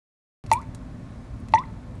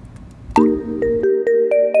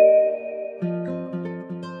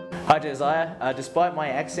Josiah. Despite my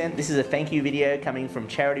accent, this is a thank you video coming from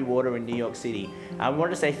Charity Water in New York City. We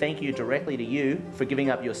wanted to say thank you directly to you for giving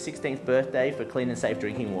up your 16th birthday for clean and safe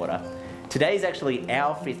drinking water. Today is actually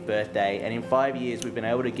our 5th birthday, and in 5 years we've been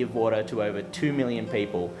able to give water to over 2 million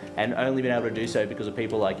people, and only been able to do so because of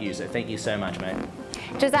people like you, so thank you so much, mate.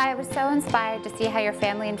 Josiah, I was so inspired to see how your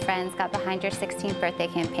family and friends got behind your 16th birthday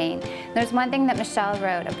campaign. There's one thing that Michelle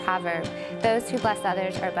wrote, a proverb: those who bless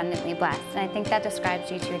others are abundantly blessed, and I think that describes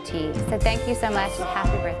you to a T. So thank you so much, and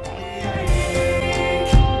happy birthday.